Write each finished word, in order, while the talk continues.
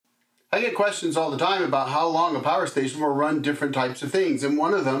I get questions all the time about how long a power station will run different types of things, and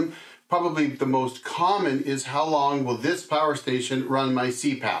one of them, probably the most common, is how long will this power station run my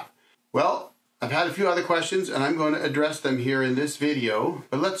CPAP? Well, I've had a few other questions and I'm going to address them here in this video,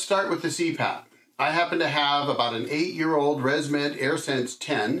 but let's start with the CPAP. I happen to have about an 8-year-old ResMed AirSense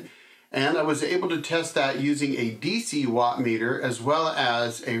 10, and I was able to test that using a DC watt meter as well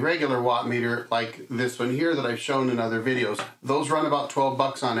as a regular watt meter like this one here that I've shown in other videos. Those run about 12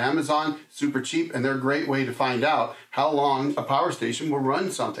 bucks on Amazon, super cheap, and they're a great way to find out how long a power station will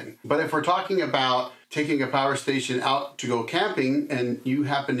run something. But if we're talking about taking a power station out to go camping and you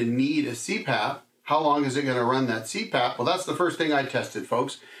happen to need a CPAP, how long is it going to run that CPAP? Well, that's the first thing I tested,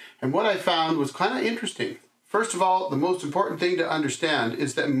 folks. And what I found was kind of interesting. First of all, the most important thing to understand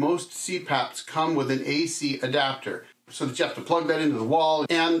is that most CPAPs come with an AC adapter, so that you have to plug that into the wall,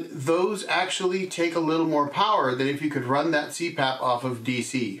 and those actually take a little more power than if you could run that CPAP off of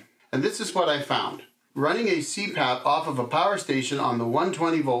DC. And this is what I found. Running a CPAP off of a power station on the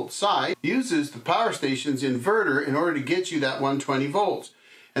 120 volt side uses the power station's inverter in order to get you that 120 volts.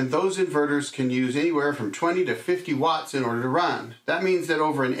 And those inverters can use anywhere from 20 to 50 watts in order to run. That means that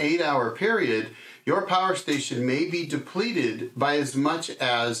over an 8-hour period, your power station may be depleted by as much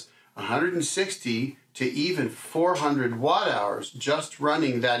as 160 to even 400 watt hours just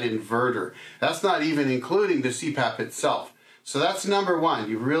running that inverter. That's not even including the CPAP itself. So that's number one.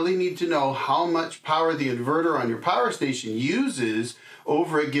 You really need to know how much power the inverter on your power station uses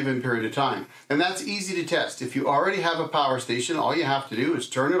over a given period of time. And that's easy to test. If you already have a power station, all you have to do is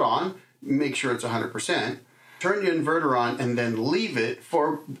turn it on, make sure it's 100%, turn your inverter on, and then leave it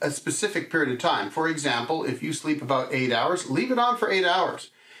for a specific period of time. For example, if you sleep about 8 hours, leave it on for 8 hours.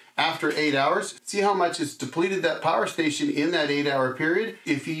 After 8 hours, see how much it's depleted that power station in that 8-hour period.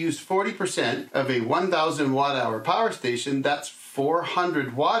 If you use 40% of a 1,000 watt hour power station, that's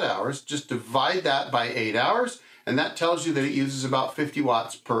 400 watt hours. Just divide that by 8 hours, and that tells you that it uses about 50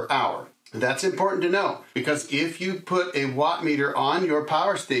 watts per hour. That's important to know, because if you put a watt meter on your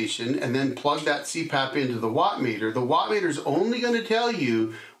power station and then plug that CPAP into the watt meter is only going to tell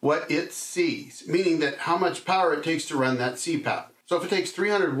you what it sees, meaning that how much power it takes to run that CPAP. So if it takes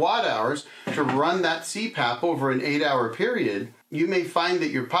 300 watt hours to run that CPAP over an 8-hour period, you may find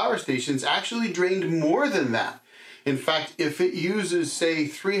that your power station's actually drained more than that. In fact, if it uses, say,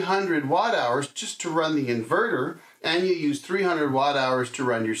 300 watt hours just to run the inverter, and you use 300 watt hours to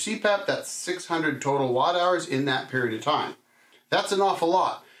run your CPAP, that's 600 total watt hours in that period of time. That's an awful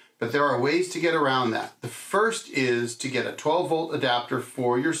lot, but there are ways to get around that. The first is to get a 12 volt adapter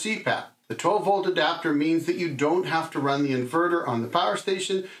for your CPAP. The 12 volt adapter means that you don't have to run the inverter on the power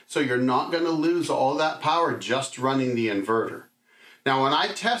station, so you're not going to lose all that power just running the inverter. Now, when I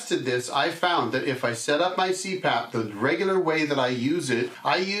tested this, I found that if I set up my CPAP the regular way that I use it,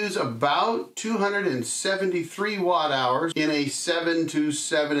 I use about 273 watt hours in a 7 to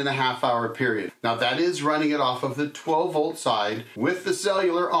 7.5 hour period. Now, that is running it off of the 12 volt side with the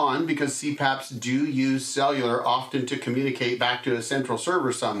cellular on, because CPAPs do use cellular often to communicate back to a central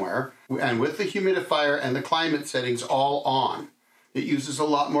server somewhere, and with the humidifier and the climate settings all on. It uses a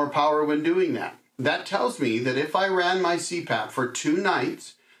lot more power when doing that. That tells me that if I ran my CPAP for 2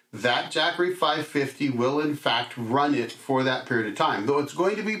 nights, that Jackery 550 will in fact run it for that period of time, though it's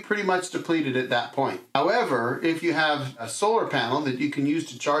going to be pretty much depleted at that point. However, if you have a solar panel that you can use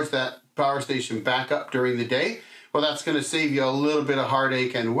to charge that power station back up during the day, well, that's going to save you a little bit of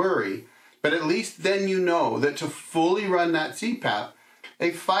heartache and worry. But at least then you know that to fully run that CPAP, a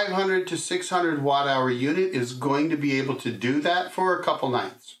 500 to 600 watt hour unit is going to be able to do that for a couple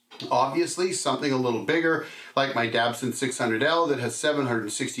nights. Obviously, something a little bigger, like my Dabson 600L that has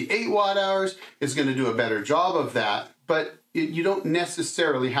 768 watt hours, is going to do a better job of that, but you don't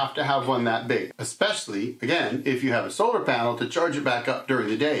necessarily have to have one that big, especially, again, if you have a solar panel to charge it back up during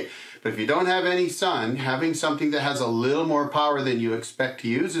the day. But if you don't have any sun, having something that has a little more power than you expect to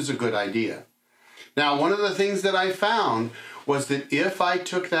use is a good idea. Now, one of the things that I found was that if I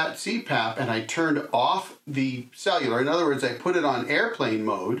took that CPAP and I turned off the cellular, in other words, I put it on airplane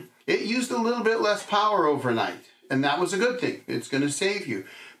mode, it used a little bit less power overnight. And that was a good thing. It's going to save you.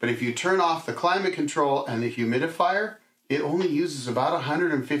 But if you turn off the climate control and the humidifier, it only uses about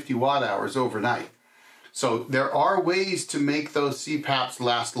 150 watt hours overnight. So there are ways to make those CPAPs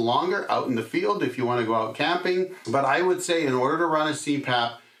last longer out in the field if you want to go out camping. But I would say in order to run a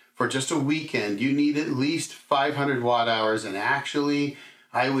CPAP for just a weekend, you need at least 500 watt hours, and actually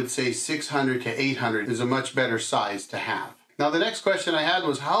I would say 600 to 800 is a much better size to have. Now, the next question I had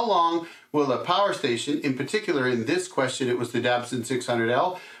was, how long will a power station, in particular in this question it was the Dabson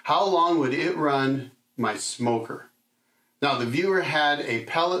 600L, how long would it run my smoker? Now the viewer had a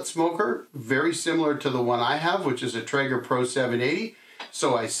pellet smoker, very similar to the one I have, which is a Traeger Pro 780.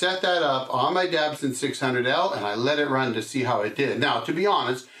 So I set that up on my Dabson 600L and I let it run to see how it did. Now, to be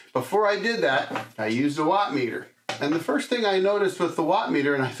honest, before I did that, I used a watt meter. And the first thing I noticed with the watt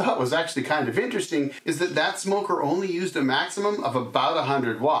meter, and I thought was actually kind of interesting, is that that smoker only used a maximum of about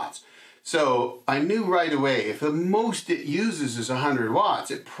 100 watts. So I knew right away, if the most it uses is 100 watts,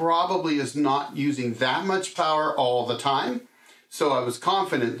 it probably is not using that much power all the time. So I was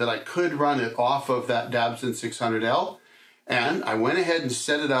confident that I could run it off of that Dabson 600L. And I went ahead and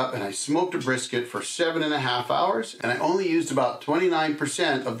set it up and I smoked a brisket for 7.5 hours. And I only used about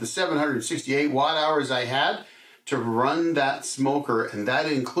 29% of the 768 watt hours I had to run that smoker. And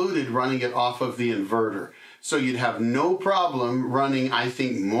that included running it off of the inverter. So you'd have no problem running, I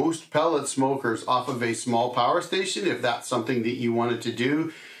think, most pellet smokers off of a small power station if that's something that you wanted to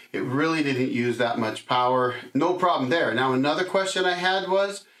do. It really didn't use that much power. No problem there. Now, another question I had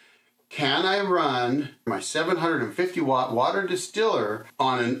was, can I run my 750 watt water distiller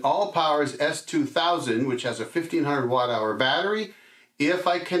on an All Powers S2000, which has a 1500 watt hour battery, if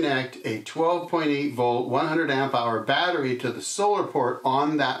I connect a 12.8 volt 100 amp hour battery to the solar port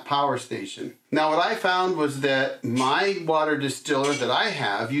on that power station? Now what I found was that my water distiller that I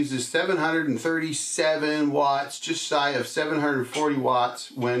have uses 737 watts, just shy of 740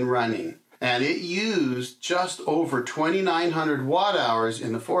 watts when running. And it used just over 2,900 watt hours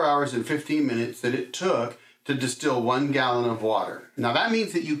in the 4 hours and 15 minutes that it took to distill 1 gallon of water. Now that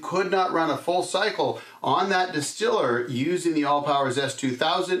means that you could not run a full cycle on that distiller using the All Powers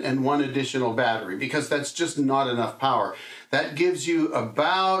S2000 and one additional battery, because that's just not enough power. That gives you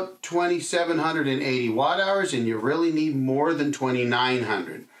about 2,780 watt hours, and you really need more than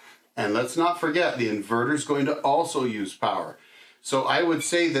 2,900. And let's not forget, the inverter is going to also use power. So I would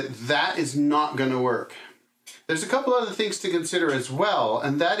say that that is not going to work. There's a couple other things to consider as well,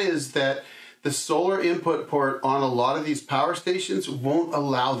 and that is that the solar input port on a lot of these power stations won't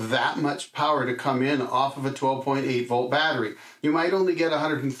allow that much power to come in off of a 12.8 volt battery. You might only get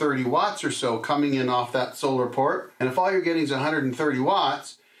 130 watts or so coming in off that solar port. And if all you're getting is 130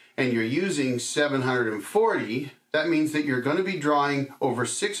 watts and you're using 740, that means that you're going to be drawing over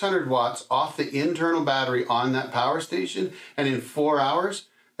 600 watts off the internal battery on that power station. And in 4 hours,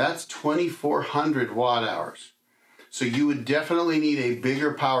 that's 2,400 watt hours. So you would definitely need a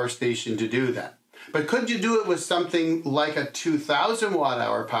bigger power station to do that. But could you do it with something like a 2,000 watt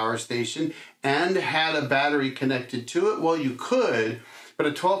hour power station and had a battery connected to it? Well, you could, but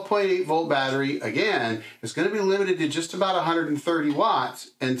a 12.8 volt battery, again, is going to be limited to just about 130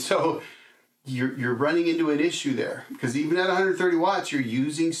 watts. And so you're running into an issue there, because even at 130 watts, you're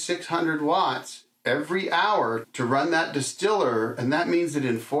using 600 watts every hour to run that distiller. And that means that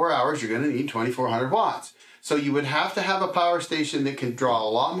in 4 hours, you're going to need 2,400 watts. So you would have to have a power station that can draw a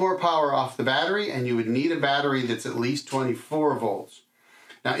lot more power off the battery, and you would need a battery that's at least 24 volts.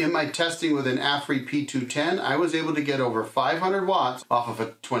 Now in my testing with an AFRI P210, I was able to get over 500 watts off of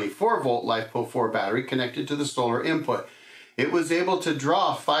a 24 volt LiFePO4 battery connected to the solar input. It was able to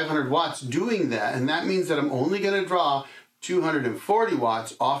draw 500 watts doing that, and that means that I'm only going to draw 240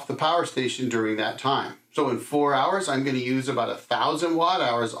 watts off the power station during that time. So in 4 hours, I'm going to use about 1,000 watt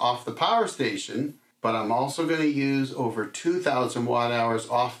hours off the power station, but I'm also going to use over 2,000 watt hours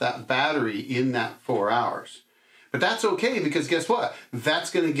off that battery in that 4 hours. But that's okay, because guess what? That's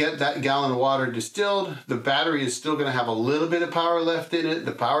going to get that gallon of water distilled. The battery is still going to have a little bit of power left in it.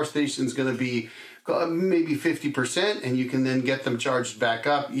 The power station is going to be maybe 50%, and you can then get them charged back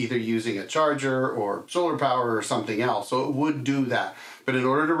up either using a charger or solar power or something else. So it would do that. But in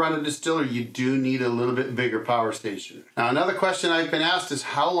order to run a distiller, you do need a little bit bigger power station. Now, another question I've been asked is,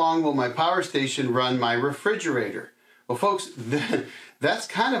 how long will my power station run my refrigerator? Well, folks, that's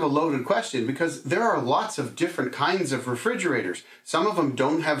kind of a loaded question, because there are lots of different kinds of refrigerators. Some of them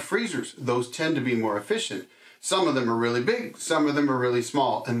don't have freezers. Those tend to be more efficient. Some of them are really big, some of them are really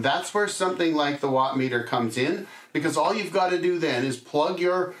small. And that's where something like the watt meter comes in, because all you've got to do then is plug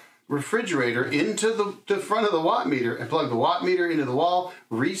your refrigerator into the front of the watt meter and plug the watt meter into the wall,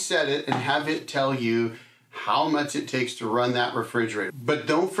 reset it, and have it tell you how much it takes to run that refrigerator. But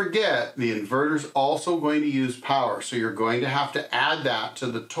don't forget, the inverter's also going to use power, so you're going to have to add that to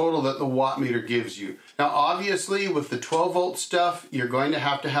the total that the watt meter gives you. Now obviously with the 12 volt stuff, you're going to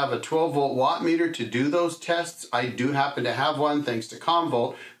have a 12 volt watt meter to do those tests. I do happen to have one, thanks to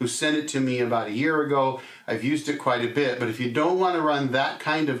Comvolt, who sent it to me about a year ago. I've used it quite a bit, but if you don't want to run that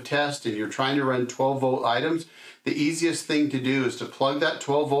kind of test and you're trying to run 12 volt items, the easiest thing to do is to plug that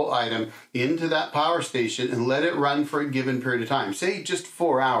 12 volt item into that power station and let it run for a given period of time, say just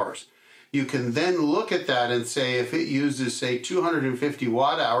 4 hours. You can then look at that and say if it uses, say, 250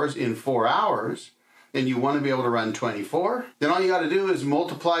 watt hours in 4 hours, and you want to be able to run 24, then all you got to do is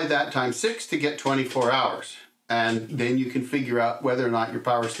multiply that times 6 to get 24 hours. And then you can figure out whether or not your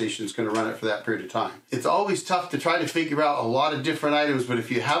power station is going to run it for that period of time. It's always tough to try to figure out a lot of different items, but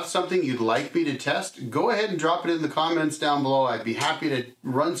if you have something you'd like me to test, go ahead and drop it in the comments down below. I'd be happy to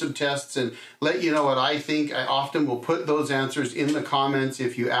run some tests and let you know what I think. I often will put those answers in the comments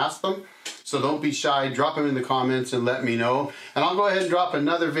if you ask them. So don't be shy, drop them in the comments and let me know. And I'll go ahead and drop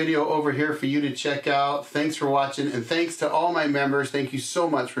another video over here for you to check out. Thanks for watching, and thanks to all my members. Thank you so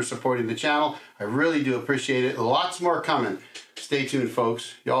much for supporting the channel. I really do appreciate it. Lots more coming. Stay tuned,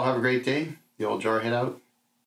 folks. Y'all have a great day. The old Jarhead out.